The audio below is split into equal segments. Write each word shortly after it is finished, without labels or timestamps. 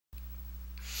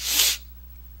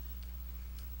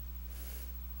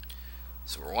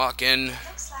So we're walking.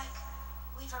 Looks like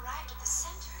we've arrived at the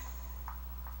center.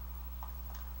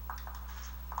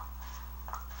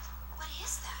 What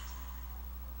is that?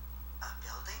 A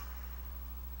building?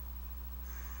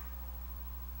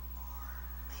 Or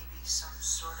maybe some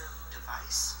sort of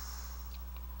device?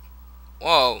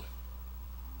 Whoa.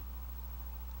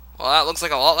 Well, that looks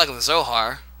like a lot like the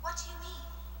Zohar. What do you mean?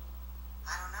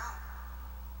 I don't know.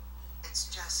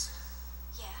 It's just...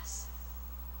 Yes.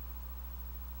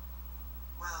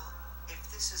 Well,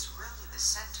 if this is really the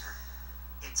center,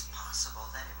 it's possible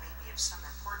that it may be of some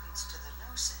importance to the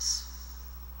Gnosis.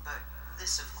 But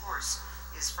this, of course,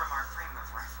 is from our frame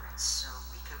of reference, so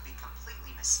we could be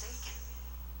completely mistaken.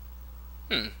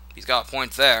 He's got a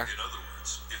point there. In other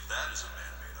words, if that is a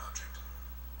man-made object,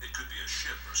 it could be a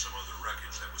ship or some other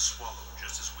wreckage that was swallowed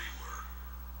just as we were.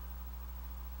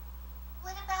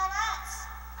 What about us?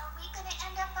 Are we gonna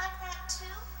end up like that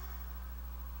too?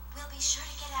 We'll be sure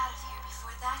to get out of here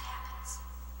before that happens.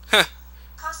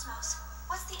 KOS-MOS,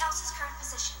 what's the Elsa's current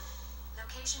position?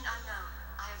 Location unknown.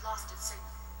 I have lost its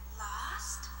signal.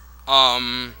 Lost?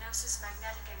 The Gnosis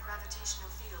magnetic and gravitational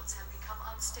fields have become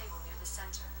unstable near the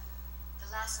center.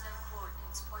 The last known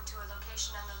coordinates point to a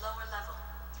location on the lower level,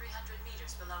 300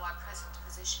 meters below our present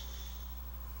position.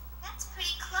 That's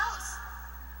pretty close.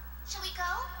 Shall we go?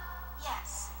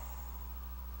 Yes.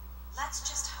 Let's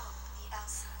just hope the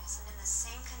Elsa isn't in the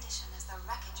same condition as the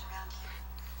wreckage around here.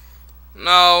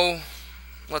 No.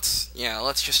 Let's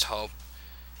just hope.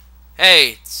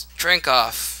 Hey, it's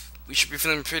Cherenkov. We should be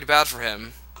feeling pretty bad for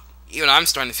him. Even I'm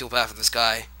starting to feel bad for this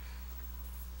guy.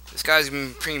 This guy's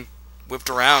been pretty whipped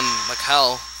around like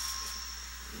hell.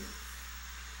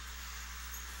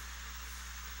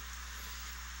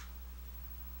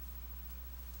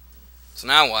 So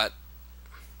now what?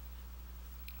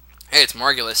 Hey, it's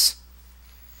Margulis.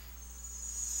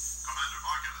 Commander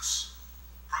Margulis,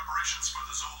 preparations for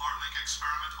the Zohar link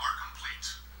experiment are complete.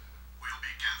 We'll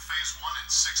begin phase 1 in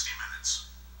 60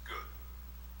 minutes. Good.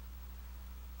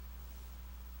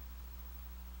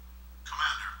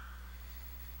 Commander,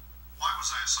 why was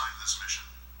I assigned this mission?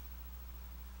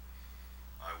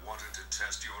 I wanted to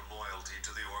test your loyalty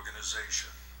to the organization.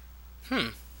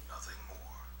 Nothing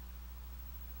more.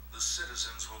 The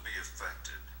citizens will be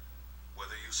affected,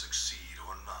 whether you succeed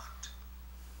or not.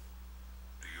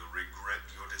 Do you regret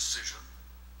your decision?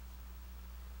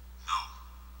 No.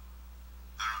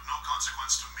 There are no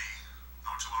consequence to me,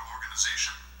 nor to our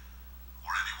organization,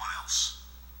 or anyone else.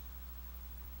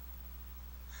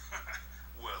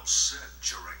 Well said,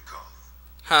 Cherenkov.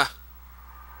 Huh.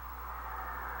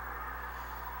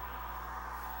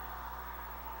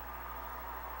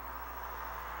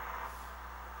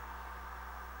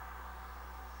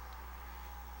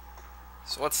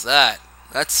 So what's that?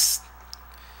 That's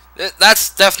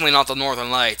definitely not the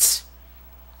Northern Lights.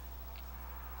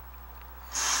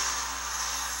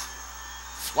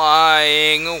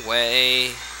 Flying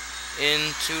away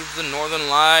into the Northern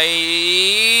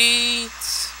Lights.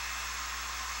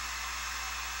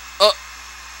 Oh.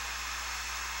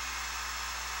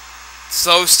 It's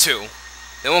those two.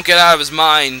 They won't get out of his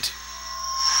mind.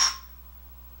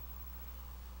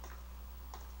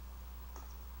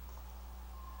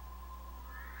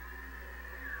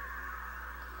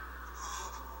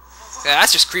 Yeah,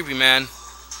 that's just creepy, man.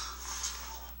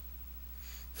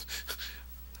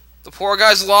 The poor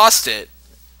guy's lost it.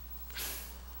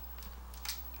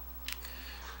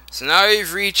 So now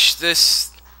you've reached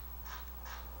this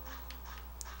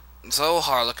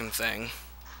Zohar looking thing.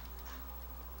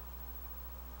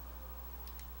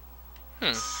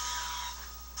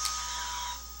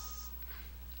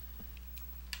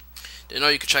 Didn't know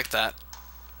you could check that.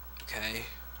 Okay.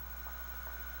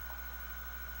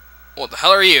 What the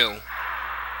hell are you?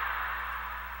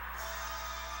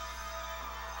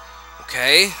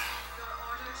 Okay. Your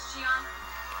orders, Shion?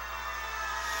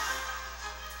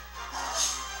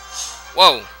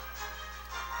 Whoa.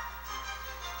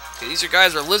 Okay, these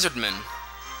guys are lizardmen.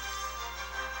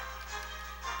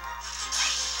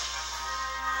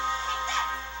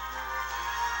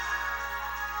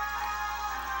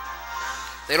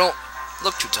 They don't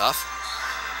look too tough.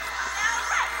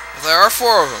 But there are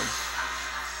 4 of them.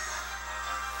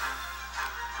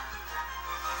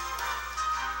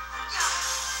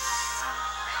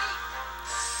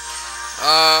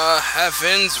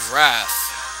 Heaven's Wrath.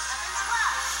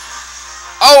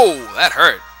 Oh, that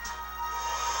hurt.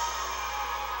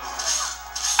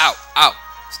 Ow, ow.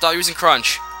 Stop using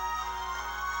crunch.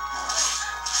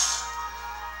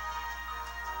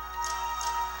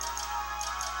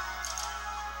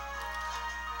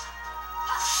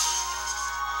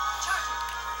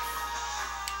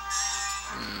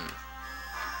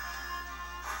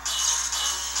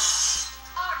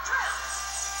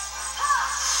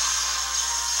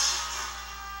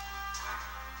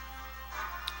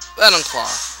 Venom Claw.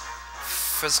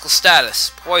 Physical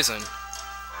status. Poison.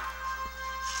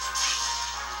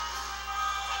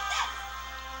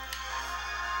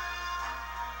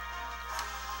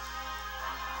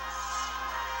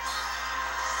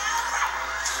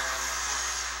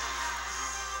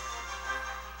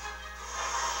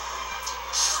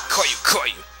 Caught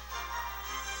you.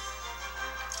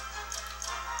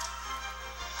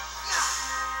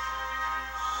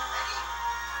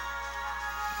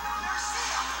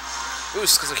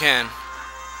 Boost, because I can.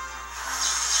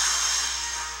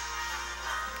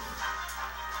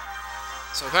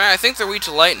 So I think they're weak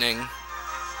to lightning.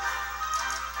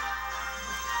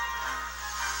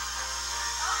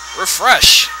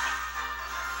 Refresh.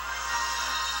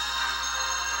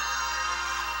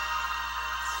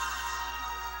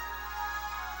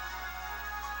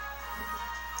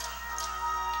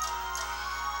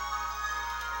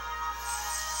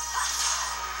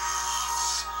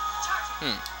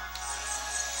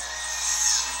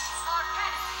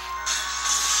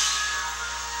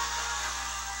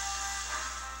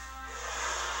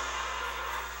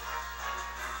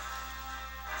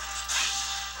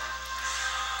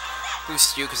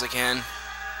 Boost you because I can.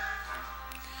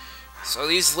 So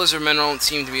these lizard men don't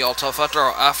seem to be all tough after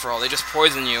all. They just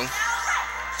poison you.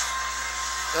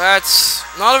 That's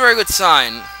not a very good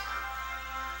sign.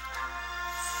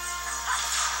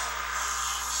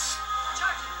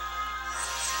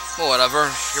 Well,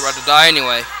 whatever. You're about to die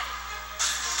anyway.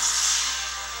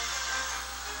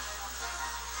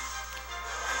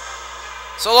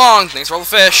 So long. Thanks for all the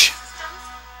fish.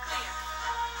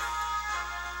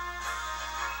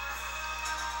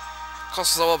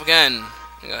 Costs us all up again.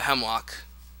 We got a Hemlock.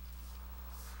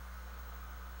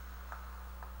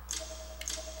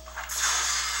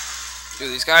 Dude,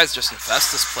 these guys just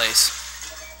infest this place.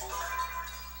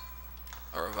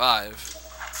 Or revive.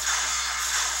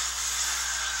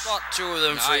 Fought two of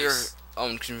them for your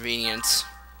own convenience.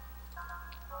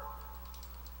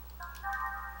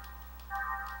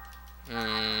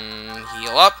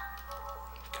 Heal up.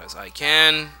 Because I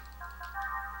can.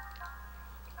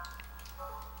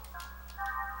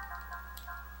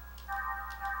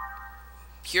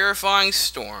 Purifying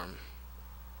Storm.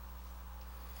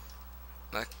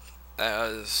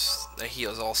 That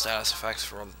heals all status effects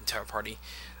for the entire party.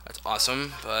 That's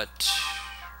awesome, but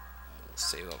we'll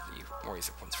save up the more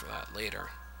ether points for that later.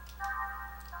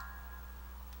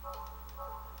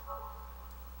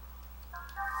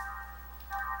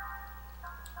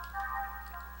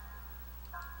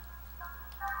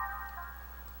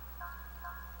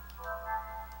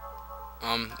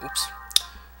 Oops.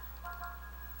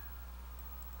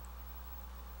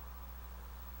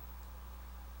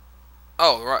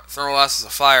 Oh, right. Thermal Blast is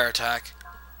a fire attack.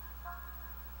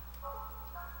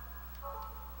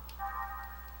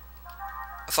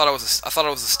 I thought it was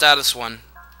a status one.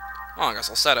 Oh, I guess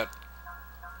I'll set it.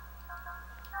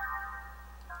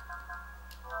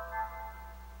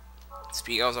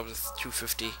 Speed goes up to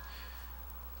 250.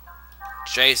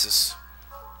 Jesus.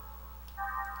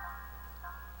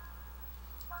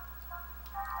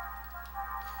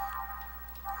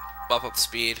 Bump up the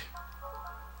speed.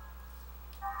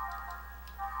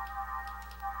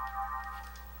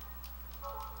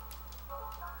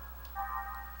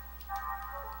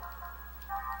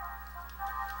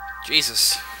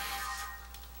 Jesus.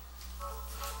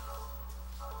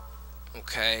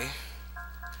 Okay.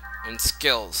 And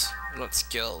skills. What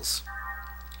skills?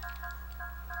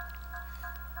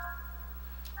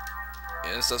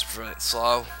 Yeah, this does prevent it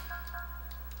slow.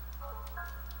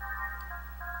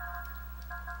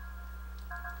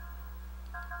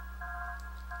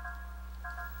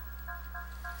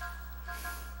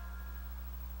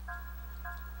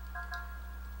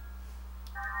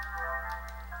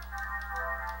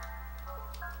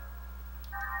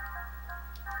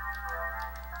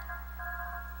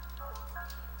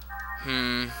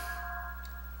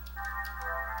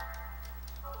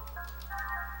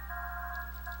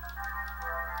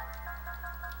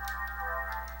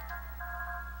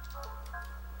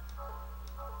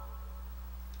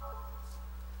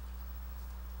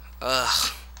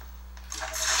 Ugh.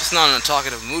 Just not in a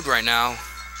talkative mood right now.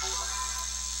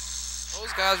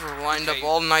 Those guys were lined up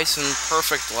all nice and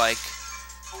perfect, like.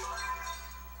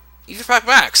 Ether Pack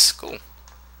Max. Cool.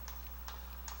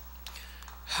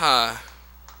 Huh.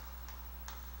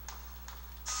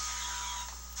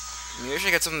 Maybe I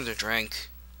should get something to drink.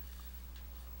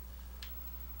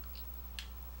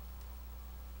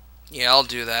 Yeah, I'll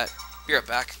do that. Be right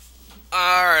back.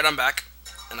 Alright, I'm back.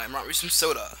 And I brought me some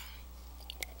soda.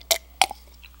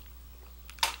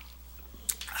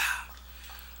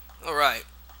 Alright.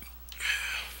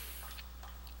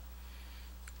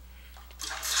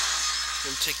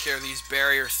 Gonna take care of these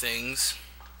barrier things.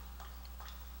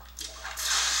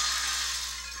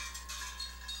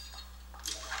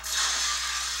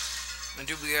 I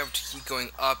do believe I have to keep going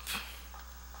up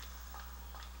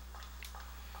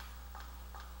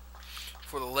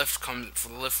before the lift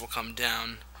will come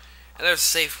down. And there's a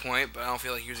safe point, but I don't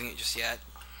feel like using it just yet.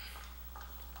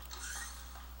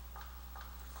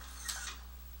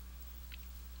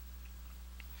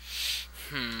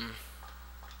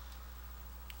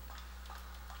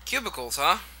 Cubicles,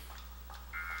 huh?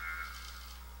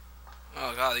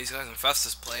 Oh god, these guys infest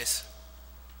this place.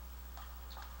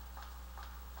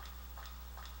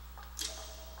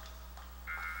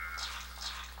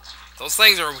 Those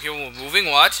things are capable of moving,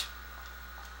 what?